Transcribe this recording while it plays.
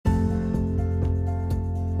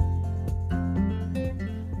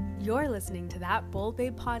You're listening to That Bold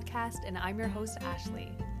Babe podcast, and I'm your host, Ashley.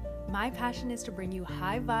 My passion is to bring you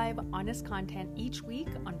high vibe, honest content each week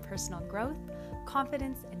on personal growth,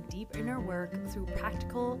 confidence, and deep inner work through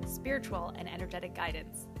practical, spiritual, and energetic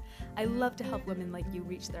guidance. I love to help women like you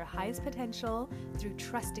reach their highest potential through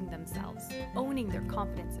trusting themselves, owning their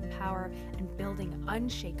confidence and power, and building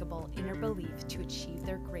unshakable inner belief to achieve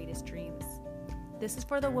their greatest dreams. This is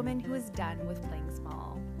for the woman who is done with playing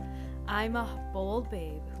small. I'm a bold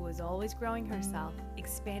babe who is always growing herself,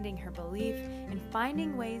 expanding her belief, and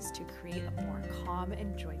finding ways to create a more calm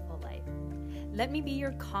and joyful life. Let me be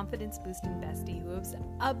your confidence-boosting bestie who is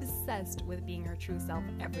obsessed with being her true self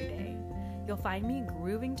every day. You'll find me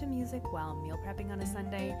grooving to music while meal prepping on a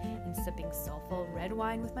Sunday and sipping soulful red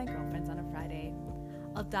wine with my girlfriends on a Friday.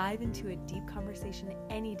 I'll dive into a deep conversation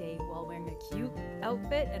any day while wearing a cute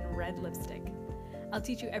outfit and red lipstick. I'll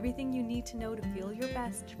teach you everything you need to know to feel your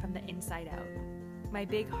best from the inside out. My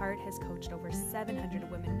big heart has coached over 700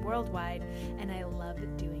 women worldwide, and I love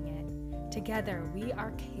doing it. Together, we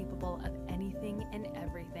are capable of anything and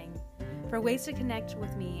everything. For ways to connect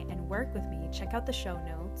with me and work with me, check out the show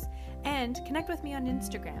notes and connect with me on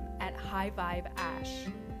Instagram at HighVibeAsh.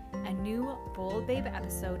 A new Bold Babe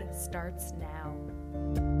episode starts now.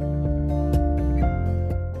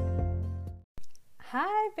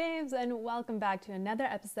 Hi babes, and welcome back to another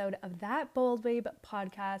episode of That Bold Babe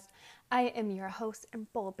podcast. I am your host and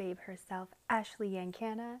bold babe herself, Ashley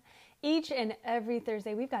Yankana. Each and every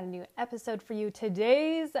Thursday, we've got a new episode for you.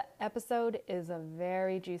 Today's episode is a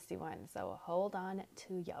very juicy one, so hold on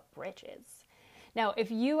to your britches. Now,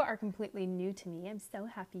 if you are completely new to me, I'm so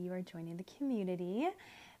happy you are joining the community.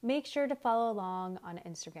 Make sure to follow along on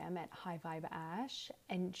Instagram at HighVibeAsh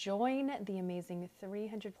and join the amazing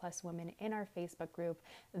 300 plus women in our Facebook group,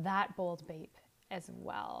 That Bold Babe, as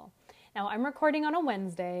well. Now, I'm recording on a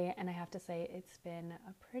Wednesday, and I have to say it's been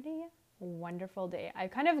a pretty wonderful day. I've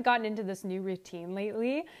kind of gotten into this new routine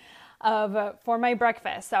lately for my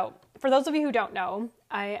breakfast. So for those of you who don't know,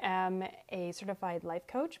 I am a certified life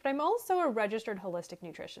coach, but I'm also a registered holistic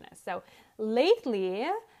nutritionist. So lately,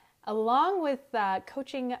 along with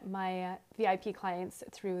coaching my VIP clients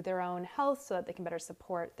through their own health so that they can better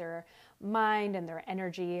support their mind and their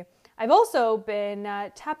energy, I've also been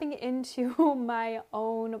tapping into my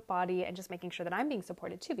own body and just making sure that I'm being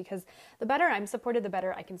supported too, because the better I'm supported, the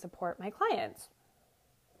better I can support my clients.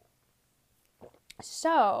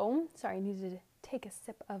 So, sorry, I needed to take a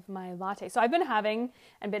sip of my latte. So I've been having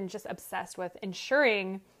and been just obsessed with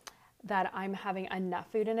ensuring that I'm having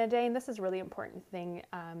enough food in a day. And this is a really important thing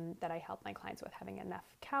that I help my clients with, having enough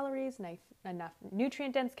calories, enough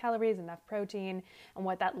nutrient-dense calories, enough protein, and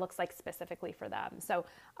what that looks like specifically for them. So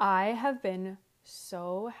I have been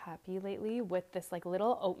so happy lately with this like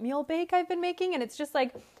little oatmeal bake I've been making. And it's just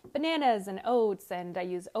like bananas and oats, and I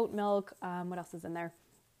use oat milk. What else is in there?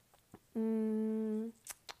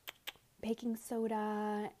 Baking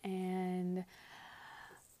soda, and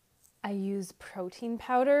I use protein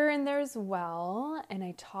powder in there as well, and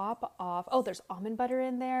I top off, there's almond butter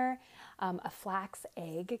in there, a flax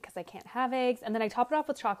egg because I can't have eggs, and then I top it off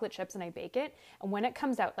with chocolate chips and I bake it, and when it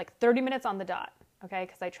comes out, like 30 minutes on the dot, okay,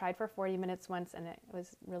 because I tried for 40 minutes once and it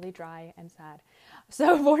was really dry and sad.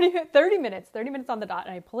 So 30 minutes on the dot,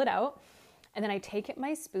 and I pull it out, and then I take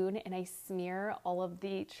my spoon and I smear all of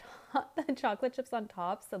the chocolate chips on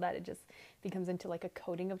top so that it just becomes into like a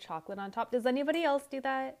coating of chocolate on top. Does anybody else do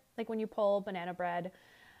that? Like when you pull banana bread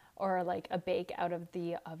or like a bake out of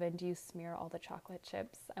the oven, do you smear all the chocolate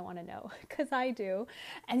chips? I want to know, because I do.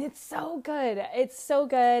 And it's so good. It's so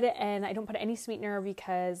good. And I don't put any sweetener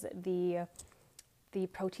because the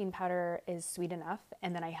protein powder is sweet enough.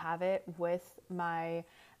 And then I have it with my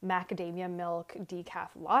macadamia milk decaf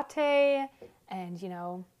latte, and you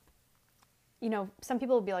know, some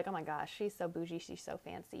people will be like, oh my gosh, she's so bougie, she's so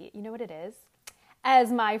fancy. You know what it is?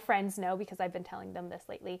 As my friends know, because I've been telling them this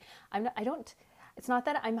lately, it's not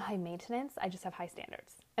that I'm high maintenance, I just have high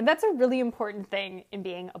standards. And that's a really important thing in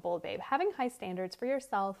being a bold babe. Having high standards for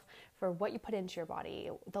yourself, for what you put into your body,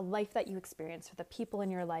 the life that you experience, for the people in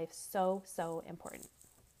your life, so, so important.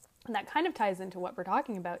 And that kind of ties into what we're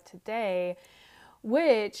talking about today,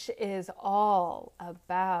 which is all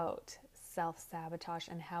about self-sabotage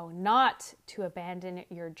and how not to abandon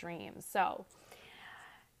your dreams. So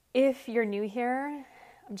if you're new here,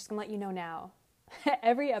 I'm just gonna let you know now,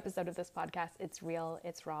 every episode of this podcast, it's real,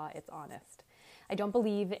 it's raw, it's honest. I don't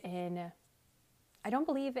believe in I don't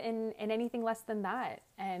believe in anything less than that.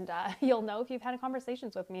 And you'll know if you've had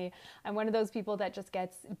conversations with me. I'm one of those people that just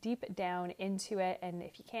gets deep down into it. And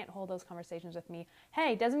if you can't hold those conversations with me,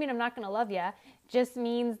 hey, doesn't mean I'm not going to love you. Just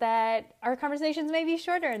means that our conversations may be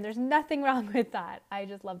shorter, and there's nothing wrong with that. I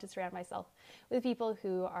just love to surround myself with people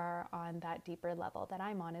who are on that deeper level that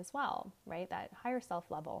I'm on as well, right? That higher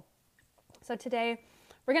self level. So today,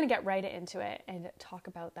 we're going to get right into it and talk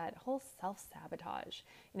about that whole self-sabotage,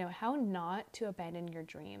 how not to abandon your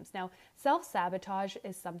dreams. Now, self-sabotage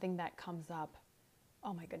is something that comes up,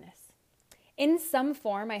 oh my goodness, in some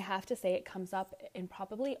form. I have to say it comes up in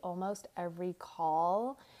probably almost every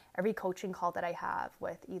call, every coaching call that I have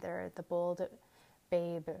with either the Bold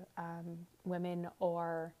Babe women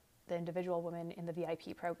or the individual women in the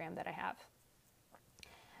VIP program that I have.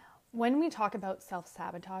 When we talk about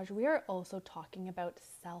self-sabotage, we are also talking about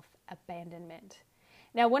self-abandonment.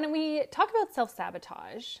 Now, when we talk about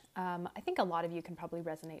self-sabotage, I think a lot of you can probably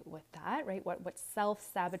resonate with that, right? What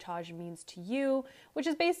self-sabotage means to you, which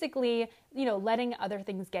is basically, letting other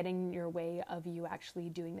things get in your way of you actually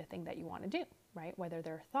doing the thing that you want to do, right? Whether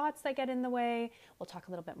they're thoughts that get in the way, we'll talk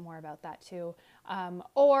a little bit more about that too,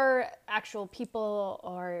 or actual people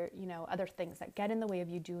or, other things that get in the way of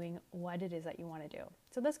you doing what it is that you want to do.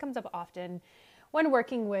 So this comes up often when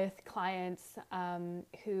working with clients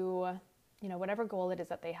who, whatever goal it is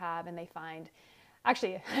that they have and they find,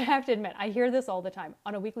 actually, I have to admit, I hear this all the time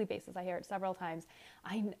on a weekly basis. I hear it several times.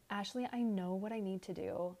 Ashley, I know what I need to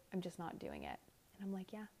do. I'm just not doing it. And I'm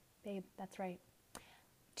like, yeah, babe, that's right.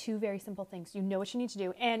 Two very simple things. You know what you need to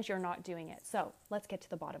do and you're not doing it. So let's get to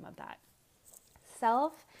the bottom of that.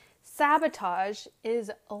 Self-sabotage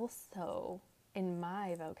is also, in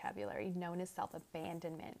my vocabulary, known as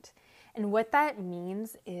self-abandonment. And what that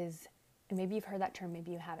means is, and maybe you've heard that term,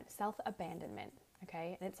 maybe you haven't, self-abandonment,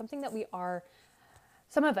 okay? And it's something that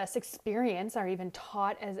some of us experience or even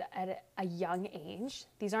taught at a young age.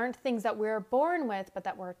 These aren't things that we're born with, but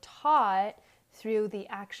that we're taught through the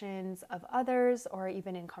actions of others or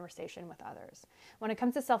even in conversation with others. When it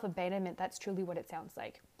comes to self-abandonment, that's truly what it sounds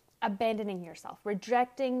like. Abandoning yourself,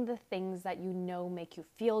 rejecting the things that make you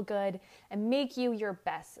feel good and make you your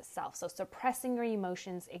best self. So suppressing your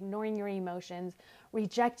emotions, ignoring your emotions,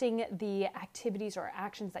 rejecting the activities or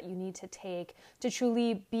actions that you need to take to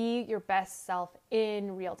truly be your best self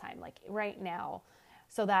in real time, like right now,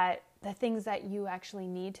 so that the things that you actually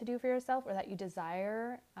need to do for yourself or that you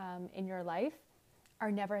desire in your life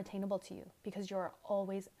are never attainable to you because you're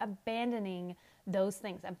always abandoning those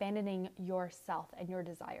things, abandoning yourself and your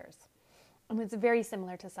desires. And it's very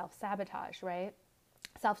similar to self-sabotage, right?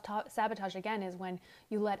 Self-sabotage, again, is when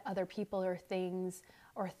you let other people or things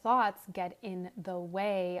or thoughts get in the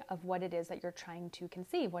way of what it is that you're trying to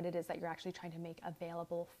conceive, what it is that you're actually trying to make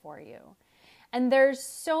available for you. And there's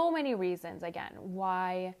so many reasons, again,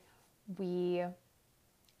 why we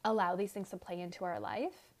allow these things to play into our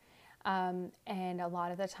life. And a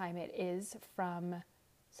lot of the time it is from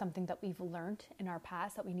something that we've learned in our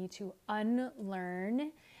past that we need to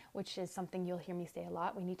unlearn, which is something you'll hear me say a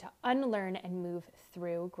lot. We need to unlearn and move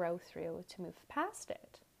through, grow through to move past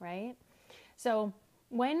it, right? So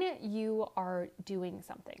when you are doing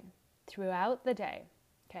something throughout the day,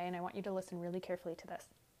 okay, and I want you to listen really carefully to this.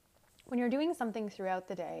 When you're doing something throughout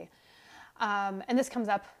the day, and this comes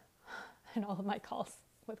up in all of my calls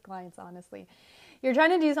with clients, honestly. You're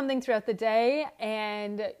trying to do something throughout the day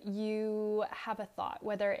and you have a thought,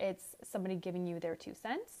 whether it's somebody giving you their 2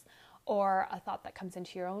 cents or a thought that comes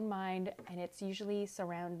into your own mind, and it's usually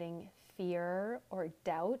surrounding fear or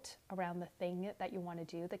doubt around the thing that you want to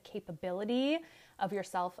do, the capability of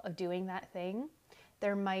yourself of doing that thing.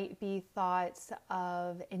 There might be thoughts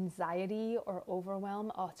of anxiety or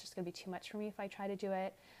overwhelm. Oh, it's just going to be too much for me if I try to do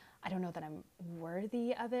it. I don't know that I'm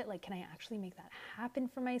worthy of it. Like, can I actually make that happen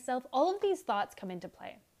for myself? All of these thoughts come into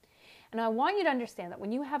play. And I want you to understand that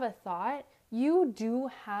when you have a thought, you do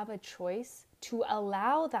have a choice to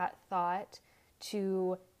allow that thought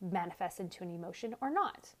to manifest into an emotion or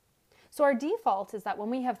not. So our default is that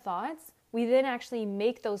when we have thoughts, we then actually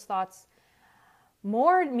make those thoughts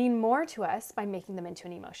mean more to us by making them into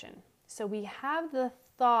an emotion. So we have the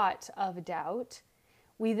thought of doubt.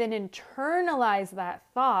 We then internalize that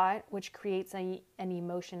thought, which creates an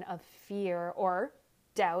emotion of fear or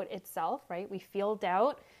doubt itself, right? We feel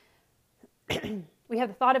doubt. We have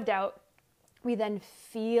the thought of doubt. We then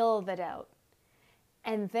feel the doubt.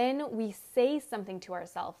 And then we say something to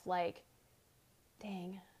ourselves like,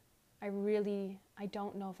 dang, I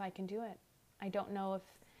don't know if I can do it. I don't know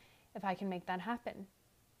if I can make that happen.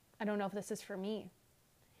 I don't know if this is for me.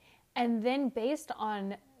 And then based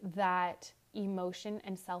on that emotion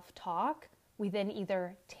and self-talk, we then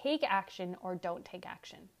either take action or don't take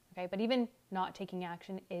action. Okay, but even not taking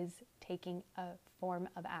action is taking a form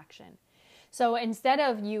of action. So instead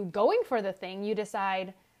of you going for the thing, you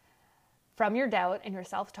decide from your doubt and your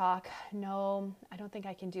self-talk, no, I don't think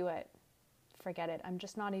I can do it. Forget it. I'm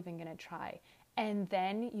just not even going to try. And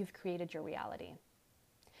then you've created your reality.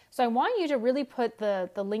 So I want you to really put the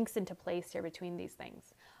links into place here between these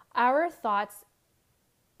things. Our thoughts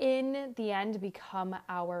in the end become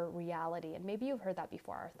our reality. And maybe you've heard that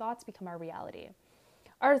before. Our thoughts become our reality.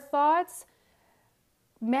 Our thoughts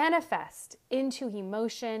manifest into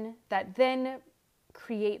emotion that then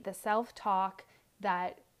create the self-talk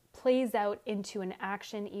that plays out into an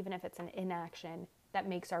action, even if it's an inaction, that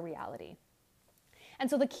makes our reality. And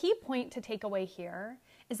so the key point to take away here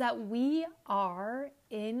is that we are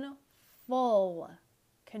in full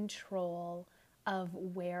control of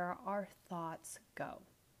where our thoughts go.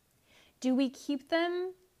 Do we keep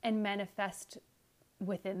them and manifest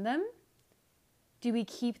within them? Do we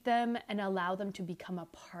keep them and allow them to become a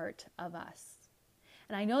part of us?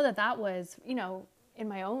 And I know that was, in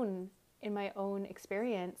my own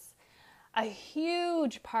experience, a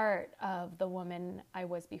huge part of the woman I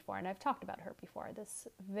was before. And I've talked about her before. This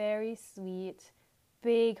very sweet,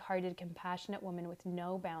 big-hearted, compassionate woman with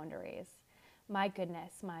no boundaries. My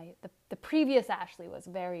goodness, the previous Ashley was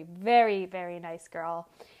very, very, very nice girl.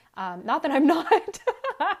 Not that I'm not.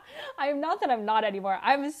 Not that I'm not anymore.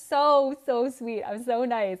 I'm so, so sweet. I'm so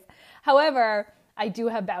nice. However, I do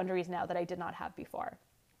have boundaries now that I did not have before.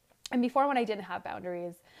 And before, when I didn't have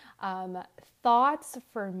boundaries, thoughts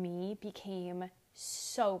for me became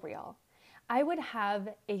so real. I would have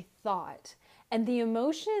a thought, and the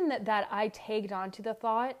emotion that I tagged onto the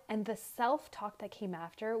thought and the self-talk that came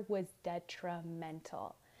after was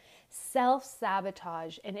detrimental.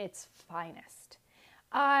 Self-sabotage in its finest.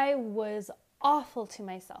 I was awful to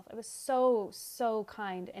myself. I was so, so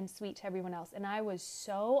kind and sweet to everyone else, and I was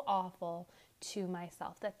so awful to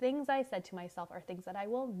myself. The things I said to myself are things that I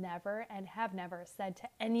will never and have never said to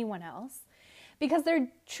anyone else because they're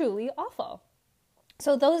truly awful.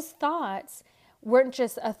 So those thoughts weren't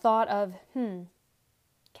just a thought of, can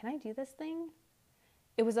I do this thing?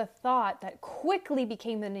 It was a thought that quickly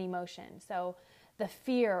became an emotion. So the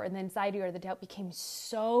fear and the anxiety or the doubt became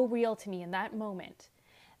so real to me in that moment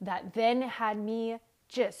that then had me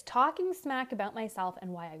just talking smack about myself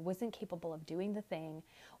and why I wasn't capable of doing the thing,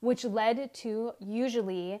 which led to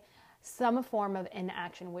usually some form of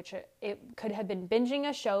inaction, which it could have been binging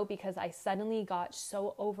a show because I suddenly got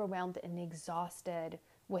so overwhelmed and exhausted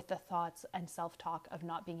with the thoughts and self-talk of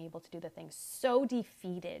not being able to do the thing. So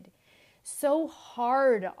defeated, so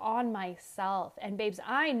hard on myself. And babes,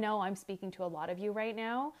 I know I'm speaking to a lot of you right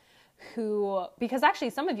now who, because actually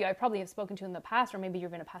some of you I probably have spoken to in the past, or maybe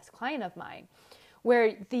you've been a past client of mine,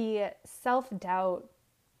 where the self-doubt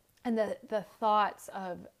and the thoughts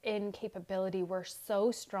of incapability were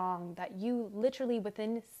so strong that you literally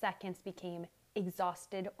within seconds became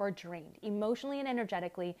exhausted or drained, emotionally and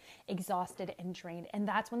energetically exhausted and drained. And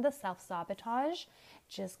that's when the self-sabotage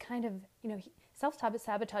just kind of,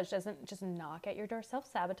 self-sabotage doesn't just knock at your door.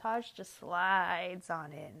 Self-sabotage just slides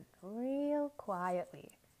on in real quietly.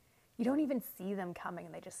 You don't even see them coming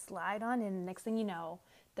and they just slide on in. Next thing you know,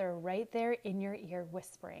 they're right there in your ear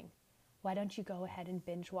whispering, why don't you go ahead and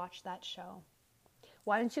binge watch that show?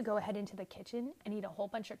 Why don't you go ahead into the kitchen and eat a whole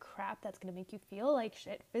bunch of crap that's going to make you feel like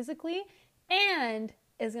shit physically and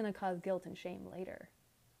is going to cause guilt and shame later?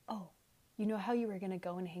 Oh, you know how you were going to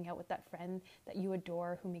go and hang out with that friend that you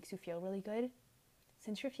adore who makes you feel really good?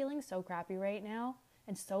 Since you're feeling so crappy right now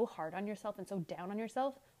and so hard on yourself and so down on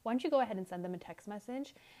yourself, why don't you go ahead and send them a text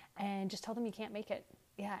message and just tell them you can't make it?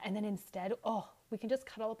 Yeah, and then instead, we can just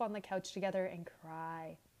cuddle up on the couch together and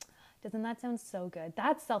cry. Doesn't that sound so good?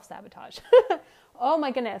 That's self-sabotage. Oh my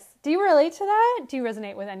goodness. Do you relate to that? Do you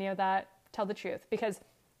resonate with any of that? Tell the truth, because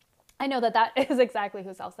I know that is exactly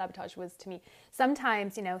who self-sabotage was to me.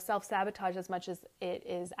 Sometimes, self-sabotage, as much as it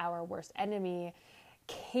is our worst enemy,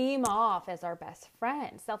 came off as our best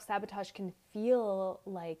friend. Self-sabotage can feel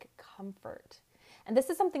like comfort. And this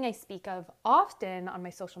is something I speak of often on my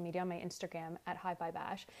social media, on my Instagram at High Vibe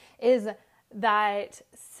Ash, is that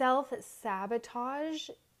self-sabotage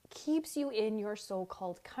keeps you in your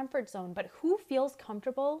so-called comfort zone. But who feels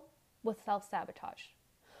comfortable with self-sabotage?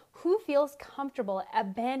 Who feels comfortable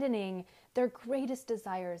abandoning their greatest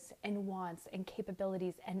desires and wants and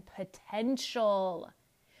capabilities and potential?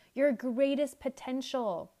 Your greatest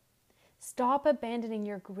potential. Stop abandoning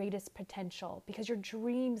your greatest potential because your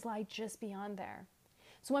dreams lie just beyond there.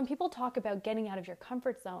 So when people talk about getting out of your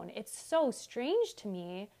comfort zone, it's so strange to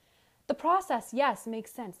me. The process, yes,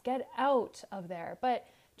 makes sense. Get out of there. But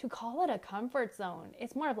to call it a comfort zone.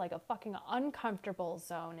 It's more of like a fucking uncomfortable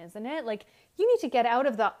zone, isn't it? Like, you need to get out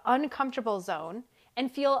of the uncomfortable zone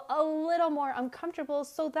and feel a little more uncomfortable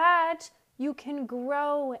so that you can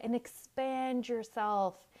grow and expand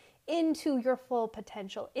yourself into your full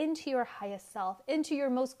potential, into your highest self, into your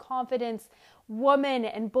most confident woman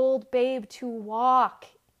and bold babe, to walk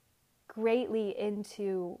greatly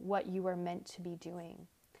into what you are meant to be doing,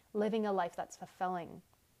 living a life that's fulfilling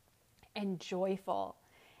and joyful,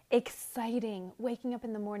 exciting, waking up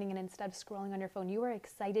in the morning, and instead of scrolling on your phone, you are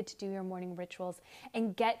excited to do your morning rituals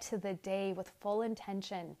and get to the day with full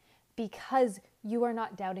intention, because you are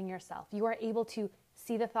not doubting yourself. You are able to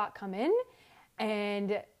see the thought come in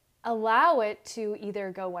and allow it to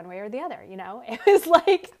either go one way or the other. You know, it was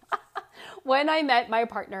like when I met my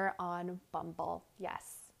partner on Bumble.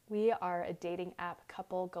 Yes, we are a dating app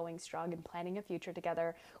couple going strong and planning a future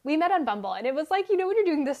together. We met on Bumble, and it was like, you know, when you're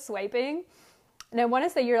doing this swiping, and I want to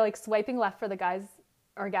say you're like swiping left for the guys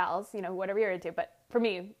or gals, you know, whatever you're into, but for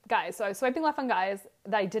me, guys. So I was swiping left on guys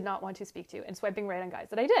that I did not want to speak to and swiping right on guys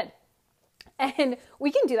that I did. And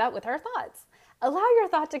we can do that with our thoughts. Allow your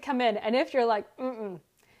thought to come in. And if you're like,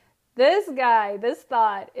 this guy, this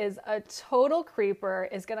thought is a total creeper,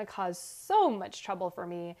 is going to cause so much trouble for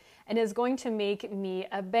me and is going to make me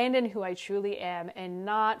abandon who I truly am and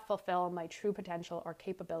not fulfill my true potential or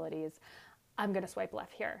capabilities, I'm going to swipe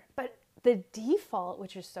left here. But the default,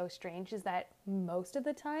 which is so strange, is that most of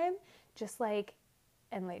the time, just like,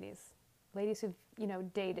 and ladies who've, you know,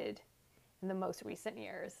 dated in the most recent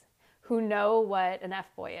years, who know what an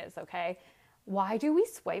F-boy is, okay? Why do we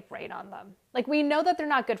swipe right on them? Like, we know that they're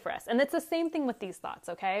not good for us. And it's the same thing with these thoughts,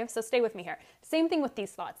 okay? So stay with me here. Same thing with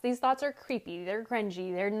these thoughts. These thoughts are creepy. They're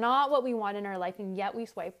cringy. They're not what we want in our life. And yet we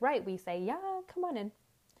swipe right. We say, yeah, come on in.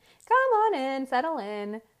 Come on in. Settle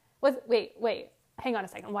in. Wait. Hang on a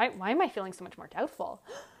second. Why am I feeling so much more doubtful?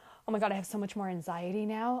 Oh my God, I have so much more anxiety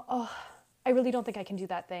now. Oh, I really don't think I can do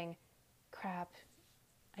that thing. Crap.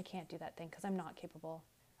 I can't do that thing because I'm not capable.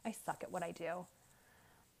 I suck at what I do.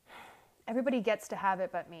 Everybody gets to have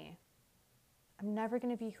it but me. I'm never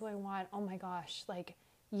going to be who I want. Oh my gosh, like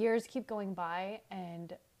years keep going by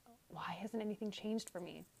and why hasn't anything changed for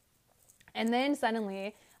me? And then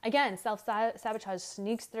suddenly, again, self-sabotage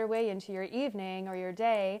sneaks their way into your evening or your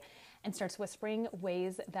day and starts whispering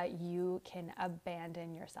ways that you can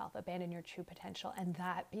abandon yourself, abandon your true potential, and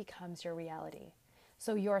that becomes your reality.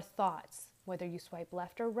 So your thoughts, whether you swipe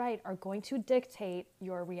left or right, are going to dictate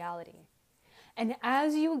your reality. And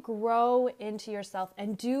as you grow into yourself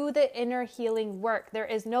and do the inner healing work, there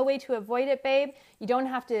is no way to avoid it, babe. You don't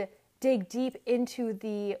have to dig deep into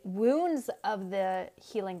the wounds of the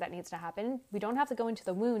healing that needs to happen. We don't have to go into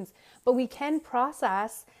the wounds, but we can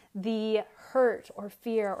process the hurt or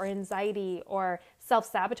fear or anxiety or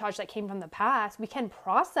self-sabotage that came from the past. We can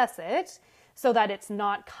process it so that it's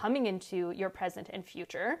not coming into your present and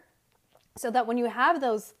future. So that when you have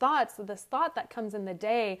those thoughts, this thought that comes in the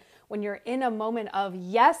day, when you're in a moment of,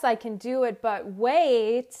 yes, I can do it, but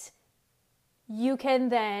wait, you can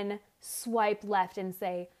then swipe left and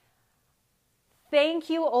say, thank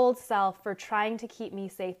you, old self, for trying to keep me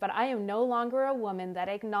safe, but I am no longer a woman that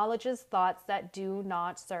acknowledges thoughts that do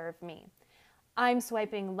not serve me. I'm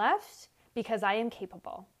swiping left because I am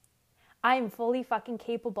capable. I am fully fucking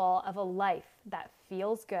capable of a life that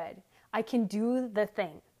feels good. I can do the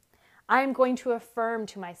thing. I'm going to affirm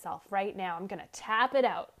to myself right now. I'm going to tap it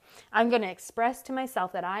out. I'm going to express to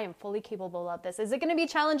myself that I am fully capable of this. Is it going to be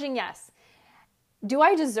challenging? Yes. Do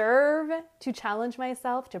I deserve to challenge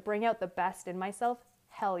myself to bring out the best in myself?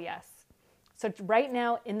 Hell yes. So right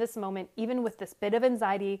now, in this moment, even with this bit of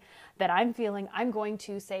anxiety that I'm feeling, I'm going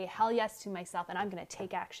to say hell yes to myself and I'm going to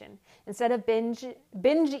take action. Instead of binge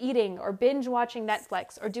eating or binge watching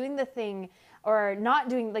Netflix or doing the thing or not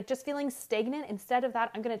doing, like just feeling stagnant, instead of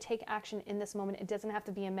that, I'm going to take action in this moment. It doesn't have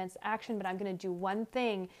to be immense action, but I'm going to do one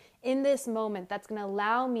thing in this moment that's going to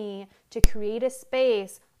allow me to create a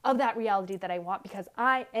space of that reality that I want, because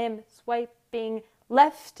I am swiping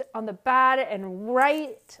left on the bad and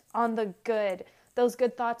right on the good. Those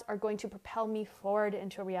good thoughts are going to propel me forward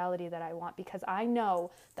into a reality that I want, because I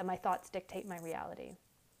know that my thoughts dictate my reality.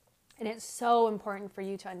 And it's so important for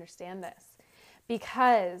you to understand this,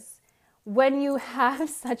 because when you have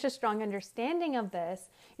such a strong understanding of this,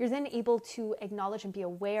 you're then able to acknowledge and be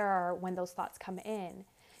aware when those thoughts come in.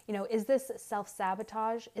 You know, is this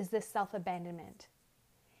self-sabotage? Is this self-abandonment?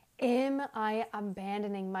 Am I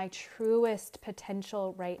abandoning my truest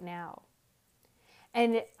potential right now?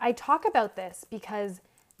 And I talk about this because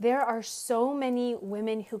there are so many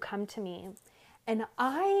women who come to me, and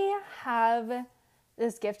I have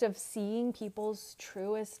this gift of seeing people's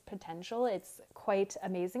truest potential. It's quite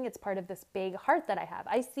amazing. It's part of this big heart that I have.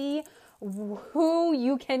 I see who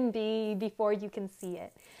you can be before you can see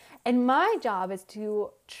it. And my job is to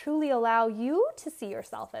truly allow you to see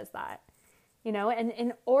yourself as that, and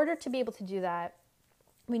in order to be able to do that,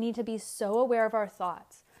 we need to be so aware of our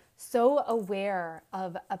thoughts, so aware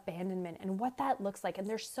of abandonment and what that looks like. And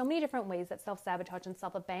there's so many different ways that self-sabotage and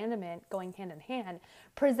self-abandonment, going hand in hand,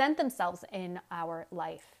 present themselves in our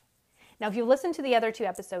life. Now, if you listen to the other 2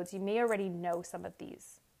 episodes, you may already know some of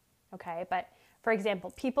these, okay? But for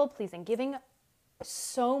example, people pleasing, giving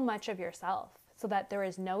so much of yourself so that there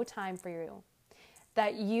is no time for you,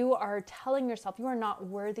 that you are telling yourself you are not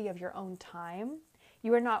worthy of your own time,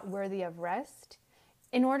 you are not worthy of rest.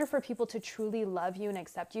 In order for people to truly love you and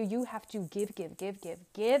accept you, you have to give,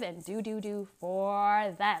 and do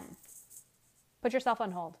for them. Put yourself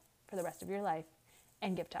on hold for the rest of your life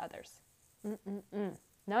and give to others.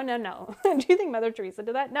 No. Do you think Mother Teresa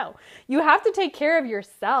did that? No. You have to take care of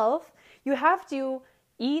yourself. You have to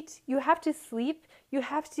eat. You have to sleep. You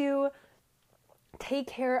have to take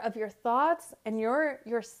care of your thoughts and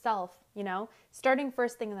yourself, starting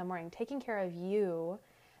first thing in the morning, taking care of you,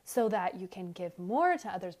 so that you can give more to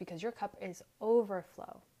others because your cup is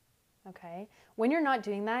overflow, okay? When you're not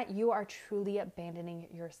doing that, you are truly abandoning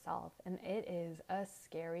yourself, and it is a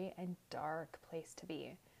scary and dark place to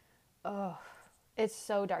be. Oh, it's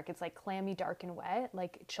so dark. It's like clammy, dark, and wet,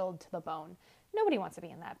 like chilled to the bone. Nobody wants to be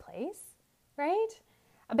in that place, right?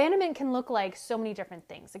 Abandonment can look like so many different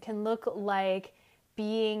things. It can look like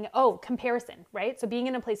comparison, right? So being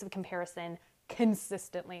in a place of comparison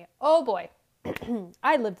consistently. Oh boy.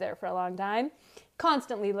 I lived there for a long time,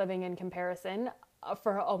 constantly living in comparison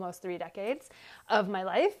for almost 3 decades of my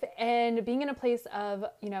life, and being in a place of,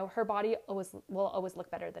 her body will always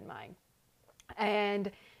look better than mine.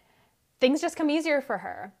 And things just come easier for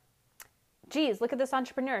her. Geez, look at this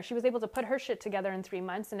entrepreneur. She was able to put her shit together in 3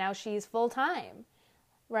 months, and now she's full-time.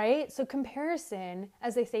 Right? So comparison,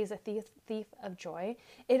 as they say, is a thief of joy.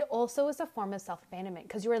 It also is a form of self-abandonment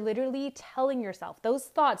because you are literally telling yourself those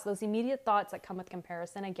thoughts, those immediate thoughts that come with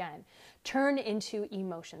comparison, again, turn into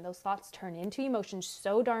emotion. Those thoughts turn into emotion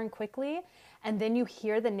so darn quickly. And then you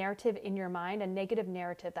hear the narrative in your mind, a negative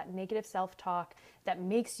narrative, that negative self-talk that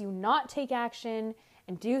makes you not take action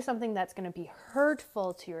and do something that's going to be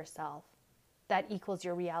hurtful to yourself. That equals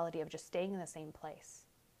your reality of just staying in the same place.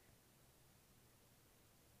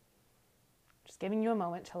 Just giving you a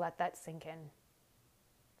moment to let that sink in.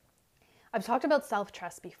 I've talked about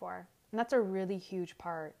self-trust before, and that's a really huge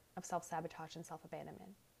part of self-sabotage and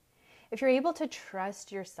self-abandonment. If you're able to trust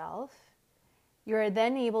yourself, you're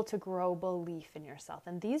then able to grow belief in yourself.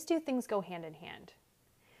 And these 2 things go hand in hand.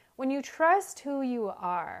 When you trust who you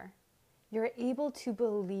are, you're able to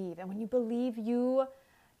believe. And when you believe,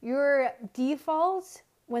 your default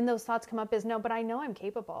when those thoughts come up is, no, but I know I'm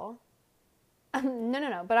capable.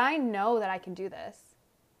 No, but I know that I can do this.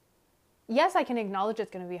 Yes, I can acknowledge it's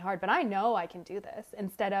going to be hard, but I know I can do this,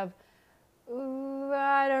 instead of,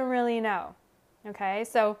 I don't really know. Okay,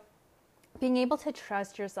 so being able to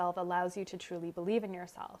trust yourself allows you to truly believe in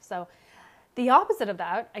yourself. So the opposite of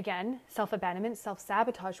that, again, self-abandonment,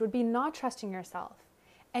 self-sabotage, would be not trusting yourself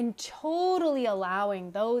and totally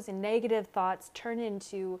allowing those negative thoughts turn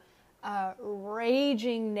into a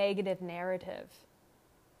raging negative narrative.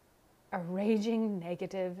 A raging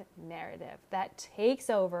negative narrative that takes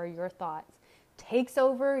over your thoughts, takes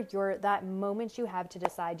over that moment you have to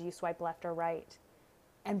decide, do you swipe left or right,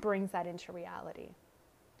 and brings that into reality,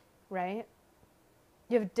 right?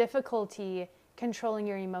 You have difficulty controlling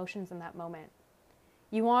your emotions in that moment.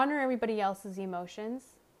 You honor everybody else's emotions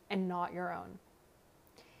and not your own.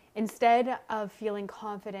 Instead of feeling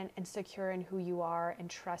confident and secure in who you are and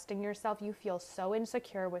trusting yourself, you feel so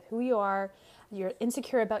insecure with who you are. You're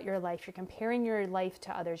insecure about your life. You're comparing your life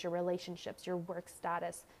to others, your relationships, your work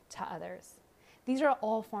status to others. These are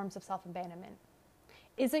all forms of self-abandonment.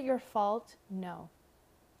 Is it your fault? No.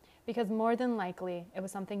 Because more than likely, it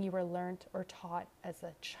was something you were learned or taught as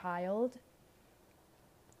a child.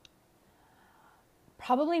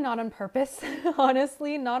 Probably not on purpose,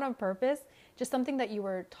 honestly, not on purpose. Just something that you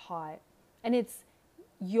were taught. And it's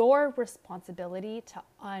your responsibility to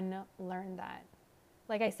unlearn that.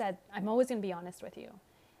 Like I said, I'm always going to be honest with you.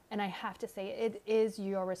 And I have to say, it is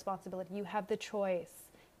your responsibility. You have the choice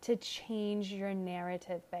to change your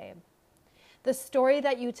narrative, babe. The story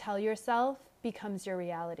that you tell yourself becomes your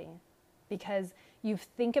reality. Because you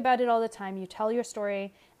think about it all the time, you tell your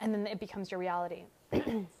story, and then it becomes your reality.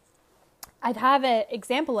 I have an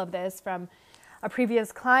example of this from a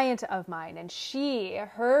previous client of mine, and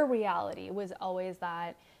her reality was always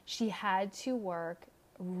that she had to work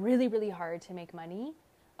really, really hard to make money.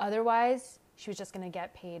 Otherwise, she was just going to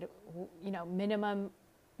get paid,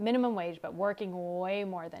 minimum wage, but working way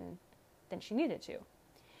more than she needed to.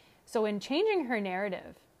 So in changing her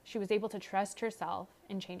narrative, she was able to trust herself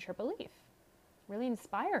and change her belief, really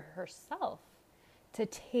inspire herself to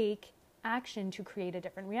take action to create a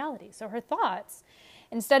different reality. So her thoughts,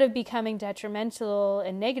 instead of becoming detrimental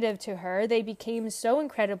and negative to her, they became so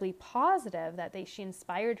incredibly positive that she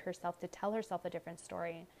inspired herself to tell herself a different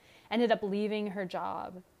story, ended up leaving her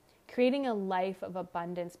job, creating a life of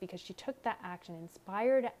abundance because she took that action,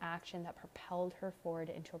 inspired action that propelled her forward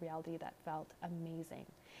into a reality that felt amazing.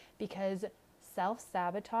 Because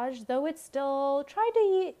self-sabotage, though it still tried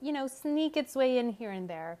to, sneak its way in here and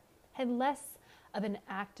there, had less of an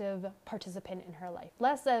active participant in her life,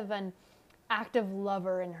 less of an active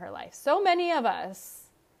lover in her life. So many of us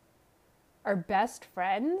are best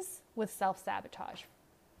friends with self-sabotage,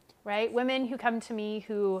 right? Women who come to me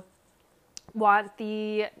who want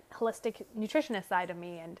the holistic nutritionist side of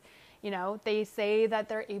me, and they say that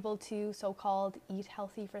they're able to so-called eat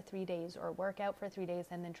healthy for 3 days or work out for 3 days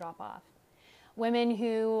and then drop off. Women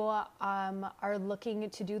who are looking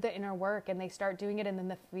to do the inner work, and they start doing it and then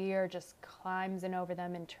the fear just climbs in over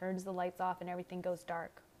them and turns the lights off and everything goes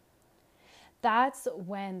dark. That's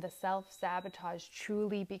when the self-sabotage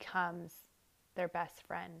truly becomes their best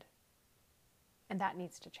friend. And that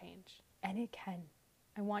needs to change. And it can.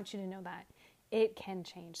 I want you to know that. It can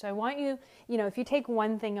change. So I want you, if you take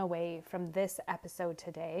one thing away from this episode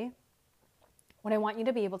today, what I want you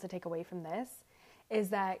to be able to take away from this is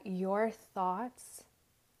that your thoughts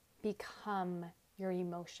become your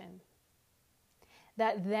emotion.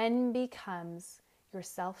 That then becomes your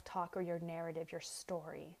self-talk or your narrative, your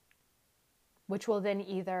story, which will then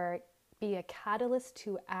either be a catalyst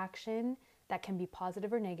to action that can be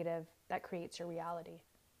positive or negative that creates your reality.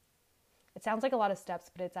 It sounds like a lot of steps,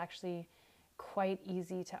 but it's actually quite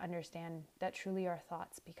easy to understand that truly our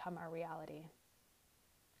thoughts become our reality.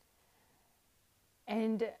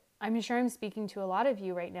 And I'm sure I'm speaking to a lot of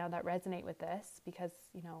you right now that resonate with this because,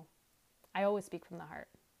 I always speak from the heart.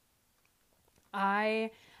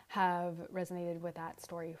 I have resonated with that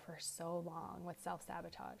story for so long with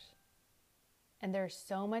self-sabotage. And there's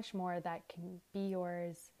so much more that can be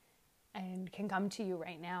yours and can come to you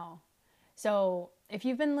right now. So if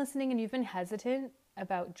you've been listening and you've been hesitant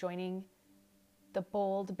about joining the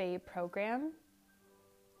Bold Babe program,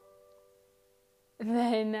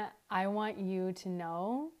 then I want you to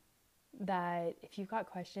know that if you've got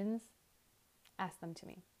questions, ask them to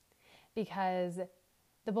me. Because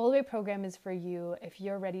the Bold Babe program is for you if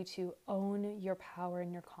you're ready to own your power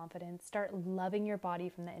and your confidence, start loving your body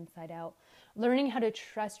from the inside out, learning how to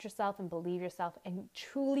trust yourself and believe yourself, and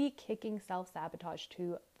truly kicking self-sabotage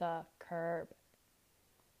to the curb.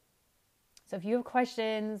 So if you have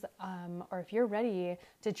questions or if you're ready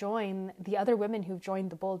to join the other women who've joined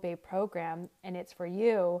the Bold Babe program and it's for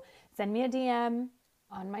you, send me a DM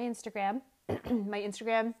on my Instagram. My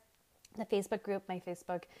Instagram, the Facebook group, my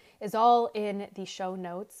Facebook is all in the show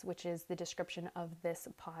notes, which is the description of this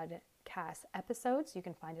podcast episode. So you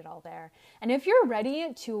can find it all there. And if you're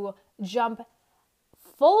ready to jump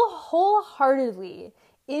wholeheartedly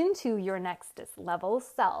into your next level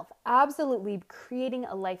self, absolutely creating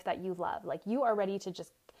a life that you love, like you are ready to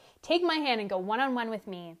just take my hand and go one-on-one with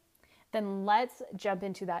me, then let's jump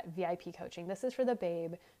into that VIP coaching. This is for the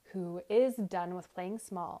babe who is done with playing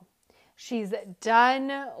small. She's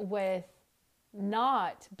done with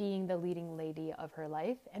not being the leading lady of her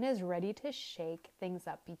life and is ready to shake things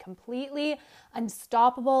up, be completely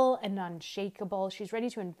unstoppable and unshakable. She's ready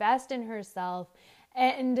to invest in herself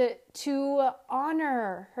and to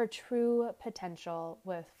honor her true potential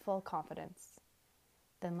with full confidence.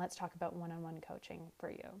 Then let's talk about one-on-one coaching for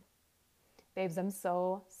you. Babes, I'm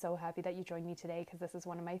so happy that you joined me today because this is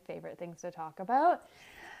one of my favorite things to talk about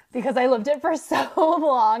because I lived it for so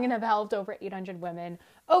long and have helped over 800 women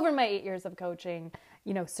over my 8 years of coaching,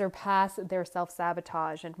 surpass their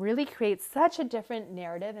self-sabotage and really create such a different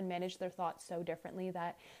narrative and manage their thoughts so differently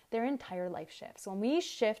that their entire life shifts. When we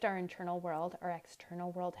shift our internal world, our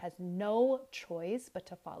external world has no choice but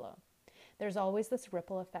to follow. There's always this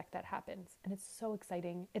ripple effect that happens, and it's so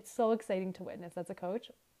exciting. It's so exciting to witness as a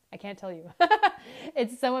coach. I can't tell you.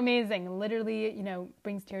 It's so amazing. Literally,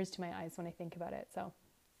 brings tears to my eyes when I think about it. So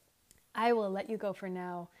I will let you go for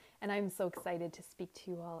now, and I'm so excited to speak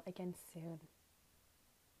to you all again soon.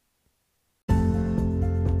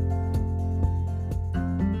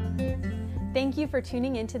 Thank you for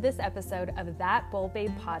tuning into this episode of That Bold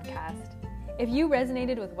Babe podcast. If you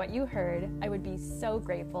resonated with what you heard, I would be so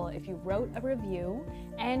grateful if you wrote a review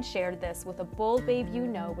and shared this with a bold babe you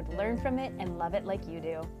know would learn from it and love it like you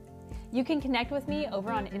do. You can connect with me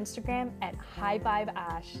over on Instagram at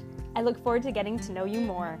HighVibeAsh. I look forward to getting to know you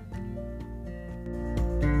more.